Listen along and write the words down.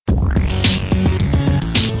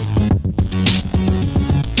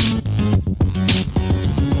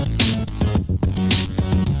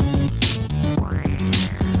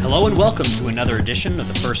and welcome to another edition of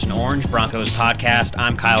the First and Orange Broncos podcast.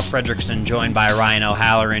 I'm Kyle Fredrickson, joined by Ryan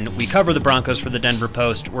O'Halloran. We cover the Broncos for the Denver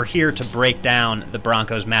Post. We're here to break down the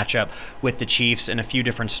Broncos matchup with the Chiefs and a few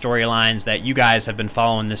different storylines that you guys have been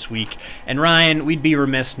following this week. And Ryan, we'd be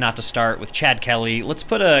remiss not to start with Chad Kelly. Let's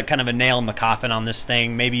put a kind of a nail in the coffin on this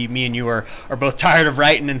thing. Maybe me and you are both tired of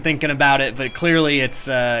writing and thinking about it, but clearly it's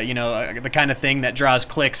the kind of thing that draws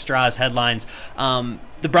clicks, draws headlines.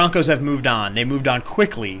 The Broncos have moved on. They moved on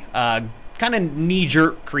quickly. Kind of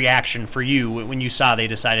knee-jerk reaction for you when you saw they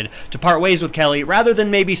decided to part ways with Kelly rather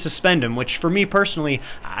than maybe suspend him, which for me personally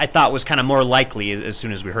I thought was kind of more likely as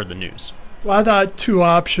soon as we heard the news. Well, I thought two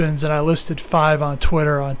options, and I listed 5 on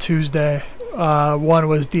Twitter on Tuesday. One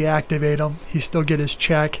was deactivate him. He still get his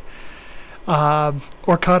check,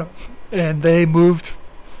 or cut him. And they moved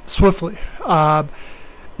swiftly. I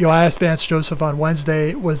asked Vance Joseph on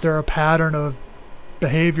Wednesday, was there a pattern of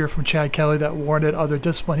behavior from Chad Kelly that warranted other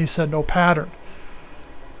discipline? He said no pattern.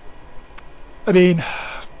 I mean,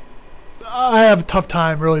 I have a tough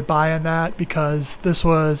time really buying that because this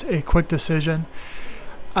was a quick decision.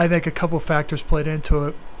 I think a couple factors played into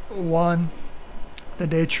it. One, the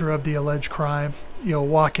nature of the alleged crime,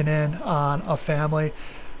 walking in on a family.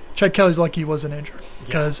 Chad Kelly's lucky he wasn't injured.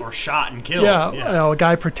 Or shot and killed. A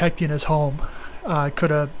guy protecting his home could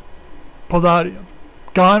have pulled out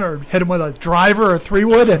gun or hit him with a driver or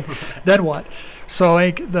 3-wood, and then what? So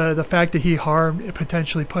I think the fact that he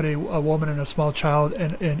potentially put a woman and a small child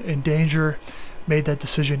in danger made that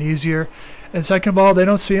decision easier. And second of all, they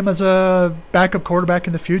don't see him as a backup quarterback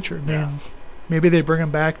in the future. I mean, maybe they bring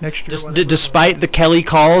him back next year. Despite the Kelly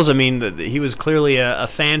calls, I mean, he was clearly a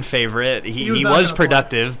fan favorite. He was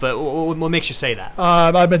productive, but what makes you say that?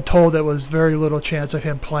 I've been told there was very little chance of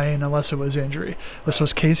him playing unless it was injury. This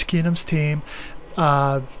was Case Keenum's team.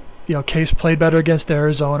 Case played better against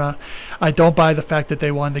Arizona. I don't buy the fact that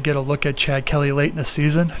they wanted to get a look at Chad Kelly late in the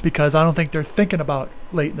season because I don't think they're thinking about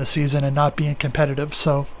late in the season and not being competitive.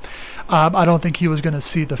 So I don't think he was going to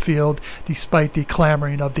see the field despite the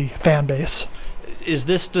clamoring of the fan base. Is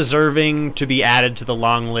this deserving to be added to the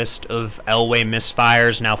long list of Elway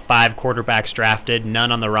misfires? Now 5 quarterbacks drafted,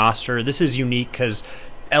 none on the roster. This is unique because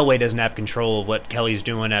Elway doesn't have control of what Kelly's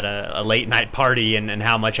doing at a late night party and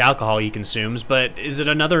how much alcohol he consumes. But is it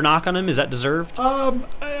another knock on him? Is that deserved?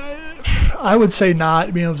 I would say not.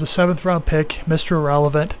 I mean, it was a 7th round pick, Mr.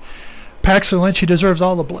 Irrelevant. Paxton Lynch, he deserves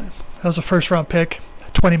all the blame. That was a 1st round pick,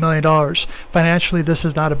 $20 million. Financially, this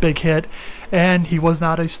is not a big hit, and he was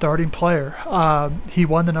not a starting player. He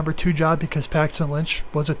won the number 2 job because Paxton Lynch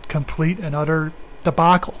was a complete and utter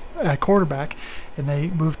debacle at quarterback, and they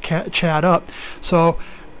moved Chad up. So,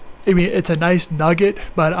 I mean, it's a nice nugget,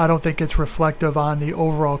 but I don't think it's reflective on the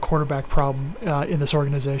overall quarterback problem in this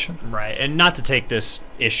organization. Right, and not to take this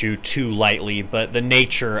issue too lightly, but the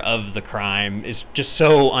nature of the crime is just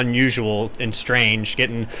so unusual and strange.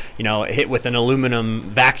 Getting, hit with an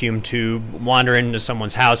aluminum vacuum tube, wandering into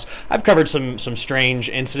someone's house. I've covered some strange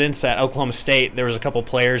incidents at Oklahoma State. There was a couple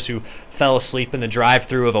players who fell asleep in the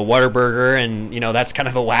drive-thru of a Whataburger, and that's kind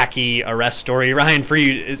of a wacky arrest story. Ryan, for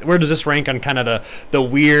you, where does this rank on kind of the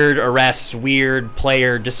weird arrests, weird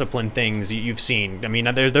player discipline things you've seen? I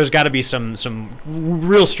mean, there's got to be some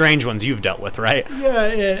real strange ones you've dealt with, right?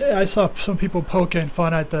 Yeah, I saw some people poking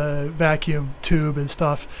fun at the vacuum tube and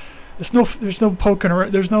stuff. There's no poking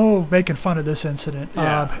around. There's no making fun of this incident.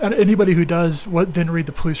 Yeah. And anybody who didn't read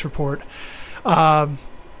the police report.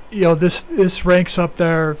 This ranks up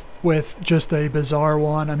there with just a bizarre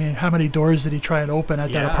one. I mean, how many doors did he try and open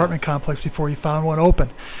at that apartment complex before he found one open?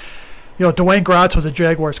 Dwayne Gratz was a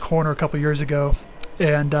Jaguars corner a couple years ago,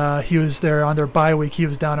 and he was there on their bye week. He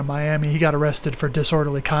was down in Miami. He got arrested for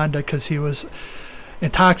disorderly conduct because he was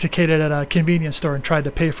intoxicated at a convenience store and tried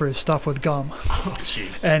to pay for his stuff with gum. Oh,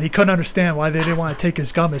 jeez. And he couldn't understand why they didn't want to take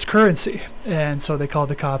his gum as currency. And so they called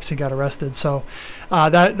the cops and got arrested. So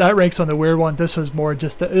that ranks on the weird one. This was more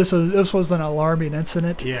just this was an alarming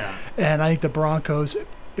incident. Yeah. And I think the Broncos,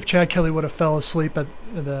 if Chad Kelly would have fell asleep at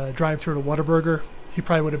the drive-thru to Whataburger, he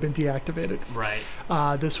probably would have been deactivated. Right.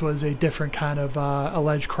 This was a different kind of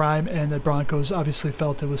alleged crime, and the Broncos obviously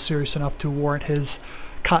felt it was serious enough to warrant his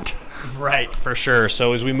cut. Right, for sure.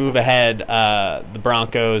 So as we move ahead, the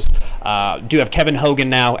Broncos do have Kevin Hogan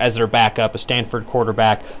now as their backup, a Stanford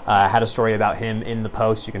quarterback. Had a story about him in the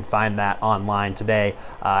Post. You can find that online today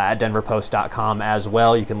at denverpost.com as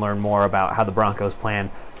well. You can learn more about how the Broncos plan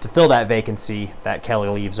to fill that vacancy that Kelly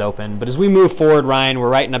leaves open. But as we move forward, Ryan, we're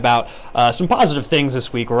writing about some positive things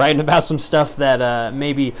this week. We're writing about some stuff that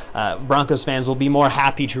maybe Broncos fans will be more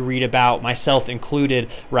happy to read about, myself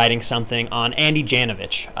included, writing something on Andy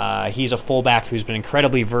Janovich. He's a fullback who's been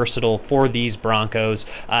incredibly versatile for these Broncos.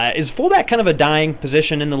 Is fullback kind of a dying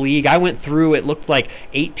position in the league? I went through, it looked like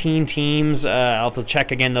 18 teams. I'll have to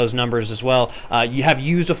check again those numbers as well. You have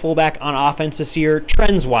used a fullback on offense this year.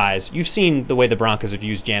 Trends-wise, you've seen the way the Broncos have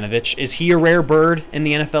used Janovich. Is he a rare bird in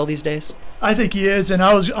the NFL these days? I think he is, and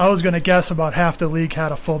I was going to guess about half the league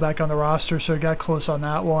had a fullback on the roster, so it got close on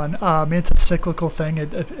that one. It's a cyclical thing.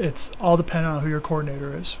 It's all dependent on who your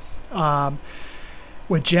coordinator is.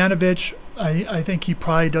 With Janovich, I think he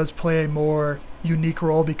probably does play a more unique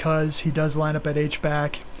role because he does line up at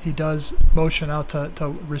H-back. He does motion out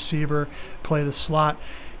to receiver, play the slot.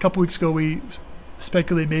 A couple weeks ago, we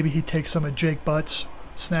speculated maybe he takes some of Jake Butt's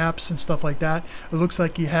snaps and stuff like that. It looks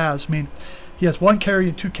like he has. I mean, he has 1 carry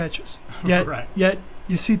and 2 catches. Yet, right. Yet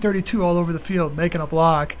you see 32 all over the field making a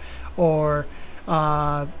block or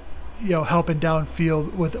helping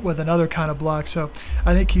downfield with another kind of block. So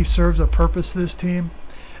I think he serves a purpose to this team.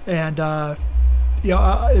 And as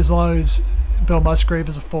long as Bill Musgrave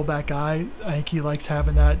is a fullback guy, I think he likes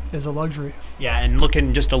having that as a luxury. Yeah, and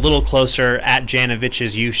looking just a little closer at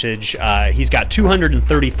Janovich's usage, he's got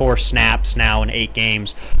 234 snaps now in 8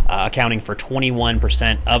 games, accounting for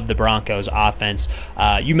 21% of the Broncos' offense.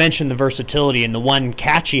 You mentioned the versatility, and the one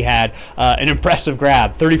catch he had, an impressive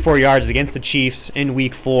grab, 34 yards against the Chiefs in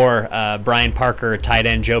Week 4. Brian Parker, tight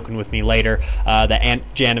end, joking with me later that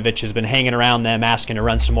Janovich has been hanging around them, asking to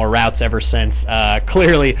run some more routes ever since.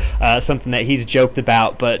 Clearly something that he's joked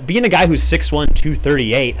about, but being a guy who's 6'1",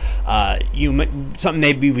 238, something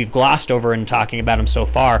maybe we've glossed over in talking about him so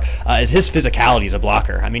far is his physicality as a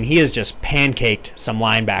blocker. I mean, he has just pancaked some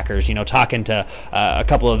linebackers. Talking to a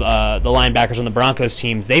couple of the linebackers on the Broncos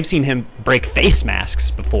teams, they've seen him break face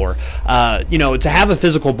masks before. To have a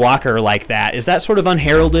physical blocker like that, is that sort of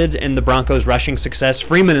unheralded in the Broncos' rushing success?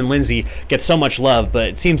 Freeman and Lindsey get so much love, but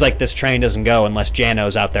it seems like this train doesn't go unless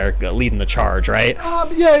Jano's out there leading the charge, right?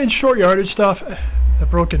 In short yardage stuff, the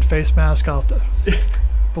broken face mask, I'll have to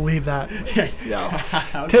believe that.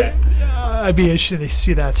 Okay. I'd be interested to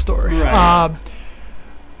see that story. Right.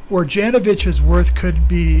 Where Janovich's worth could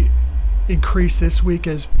be increased this week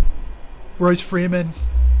is Royce Freeman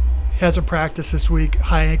hasn't practiced this week,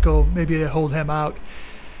 high ankle, maybe they hold him out.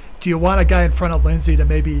 Do you want a guy in front of Lindsey to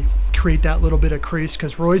maybe create that little bit of crease?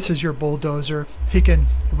 Because Royce is your bulldozer. He can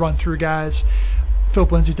run through guys.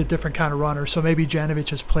 Philip Lindsay's a different kind of runner, so maybe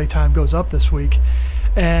Janovich's playtime goes up this week.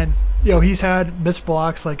 And he's had missed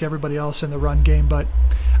blocks like everybody else in the run game, but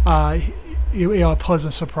a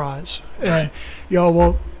pleasant surprise. Right. And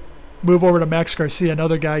we'll move over to Max Garcia,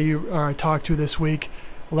 another guy you talked to this week.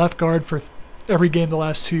 Left guard for every game the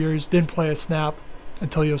last 2 years, didn't play a snap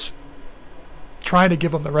until he was trying to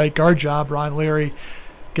give him the right guard job. Ron Leary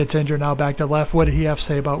gets injured, now back to left. What did he have to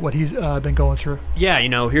say about what he's been going through? Yeah,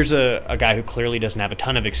 here's a guy who clearly doesn't have a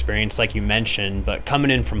ton of experience, like you mentioned, but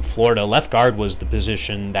coming in from Florida, left guard was the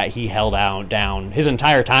position that he held down his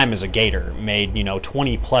entire time as a Gator, made,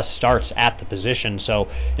 20-plus starts at the position. So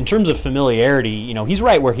in terms of familiarity, he's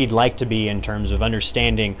right where he'd like to be in terms of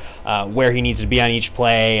understanding where he needs to be on each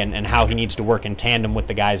play and how he needs to work in tandem with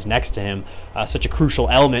the guys next to him. Such a crucial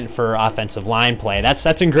element for offensive line play.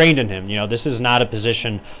 That's ingrained in him. This is not a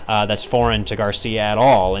position that's foreign to Garcia at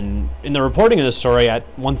all. And in the reporting of this story,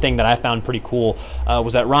 one thing that I found pretty cool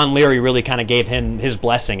was that Ron Leary really kind of gave him his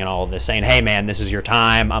blessing in all of this, saying, hey, man, this is your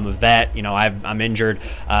time. I'm a vet. I'm injured.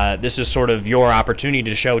 This is sort of your opportunity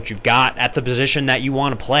to show what you've got at the position that you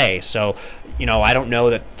want to play. So, I don't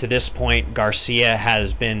know that to this point Garcia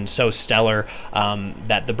has been so stellar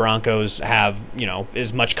that the Broncos have,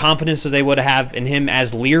 as much confidence as they would have in him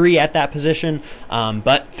as Leary at that position.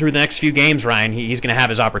 But through the next few games, Ryan, he's going to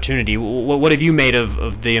have his opportunity. What have you made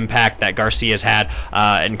of the impact that Garcia's had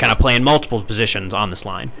and kind of playing multiple positions on this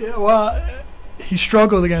line? Yeah, well, he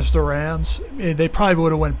struggled against the Rams. They probably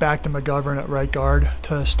would have went back to McGovern at right guard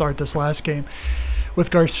to start this last game.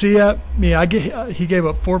 With Garcia, he gave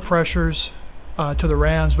up 4 pressures to the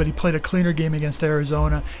Rams, but he played a cleaner game against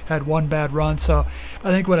Arizona, had 1 bad run. So I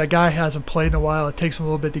think when a guy hasn't played in a while, it takes him a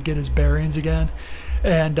little bit to get his bearings again.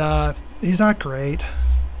 And he's not great,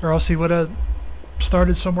 or else he would have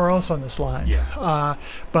started somewhere else on this line. Yeah.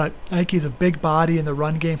 But I think he's a big body in the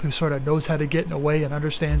run game who sort of knows how to get in the way and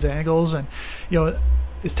understands angles. And,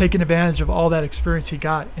 is taking advantage of all that experience he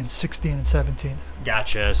got in 16 and 17.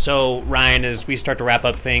 Gotcha. So, Ryan, as we start to wrap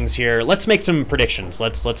up things here, let's make some predictions.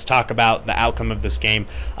 Let's talk about the outcome of this game.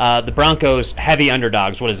 The Broncos, heavy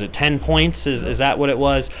underdogs. What is it, 10 points? Is that what it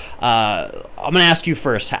was? I'm going to ask you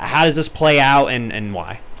first. How does this play out and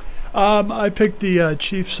why? I picked the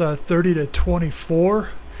Chiefs 30-24.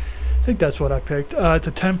 I think that's what I picked. It's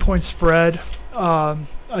a 10-point spread.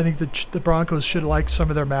 I think the Broncos should like some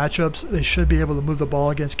of their matchups. They should be able to move the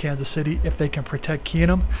ball against Kansas City if they can protect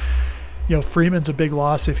Keenum. Freeman's a big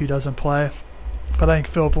loss if he doesn't play, but I think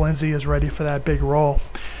Philip Lindsay is ready for that big role.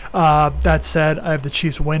 That said, I have the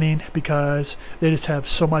Chiefs winning because they just have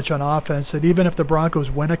so much on offense that even if the Broncos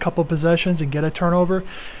win a couple possessions and get a turnover,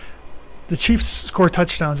 the Chiefs score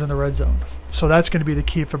touchdowns in the red zone. So that's going to be the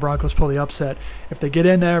key if the Broncos pull the upset. If they get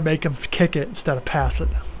in there, make them kick it instead of pass it.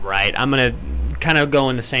 Right. I'm going to kind of go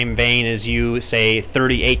in the same vein as you, say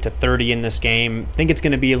 38-30 in this game. I think it's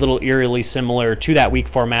going to be a little eerily similar to that Week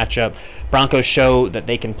 4 matchup. Broncos show that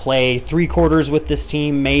they can play 3 quarters with this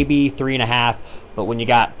team, maybe 3.5. But when you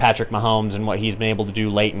got Patrick Mahomes and what he's been able to do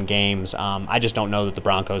late in games, I just don't know that the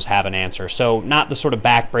Broncos have an answer. So not the sort of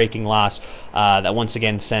back-breaking loss that once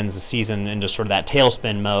again sends the season into sort of that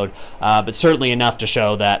tailspin mode, but certainly enough to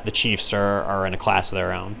show that the Chiefs are in a class of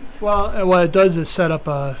their own. Well, what it does is set up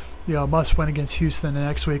a must-win against Houston the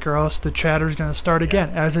next week, or else the chatter is going to start again,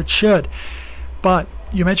 as it should. But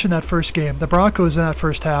you mentioned that first game. The Broncos in that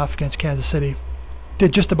first half against Kansas City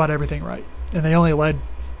did just about everything right, and they only led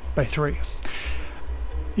by 3.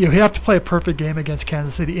 You have to play a perfect game against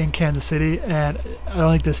Kansas City in Kansas City, and I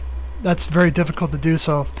don't think that's very difficult to do,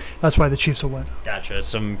 so that's why the Chiefs will win. Gotcha.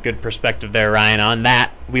 Some good perspective there, Ryan. On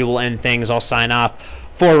that, we will end things. I'll sign off.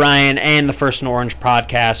 For Ryan and the First and Orange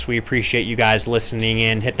podcast, we appreciate you guys listening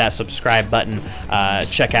in. Hit that subscribe button.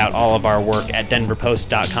 Check out all of our work at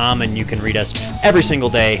denverpost.com, and you can read us every single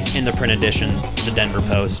day in the print edition of the Denver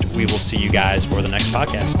Post. We will see you guys for the next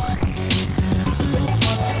podcast.